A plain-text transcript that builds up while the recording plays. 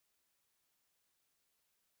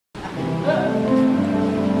My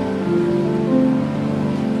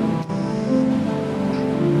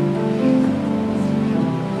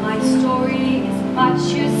story is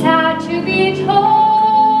much too sad to be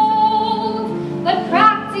told, but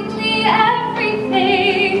practically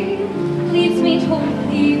everything leaves me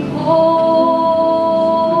totally cold.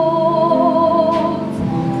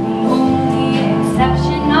 The only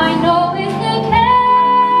exception I know is the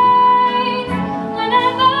case when I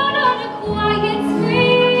vote on a quiet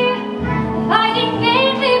spree, fighting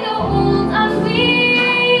vainly the old ennui,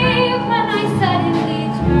 when I suddenly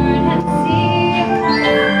turn and see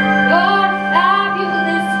your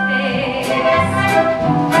fabulous face.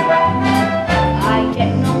 I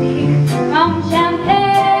get no kick from champagne.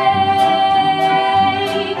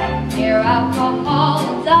 Mere alcohol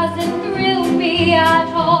doesn't thrill me at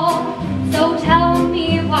all.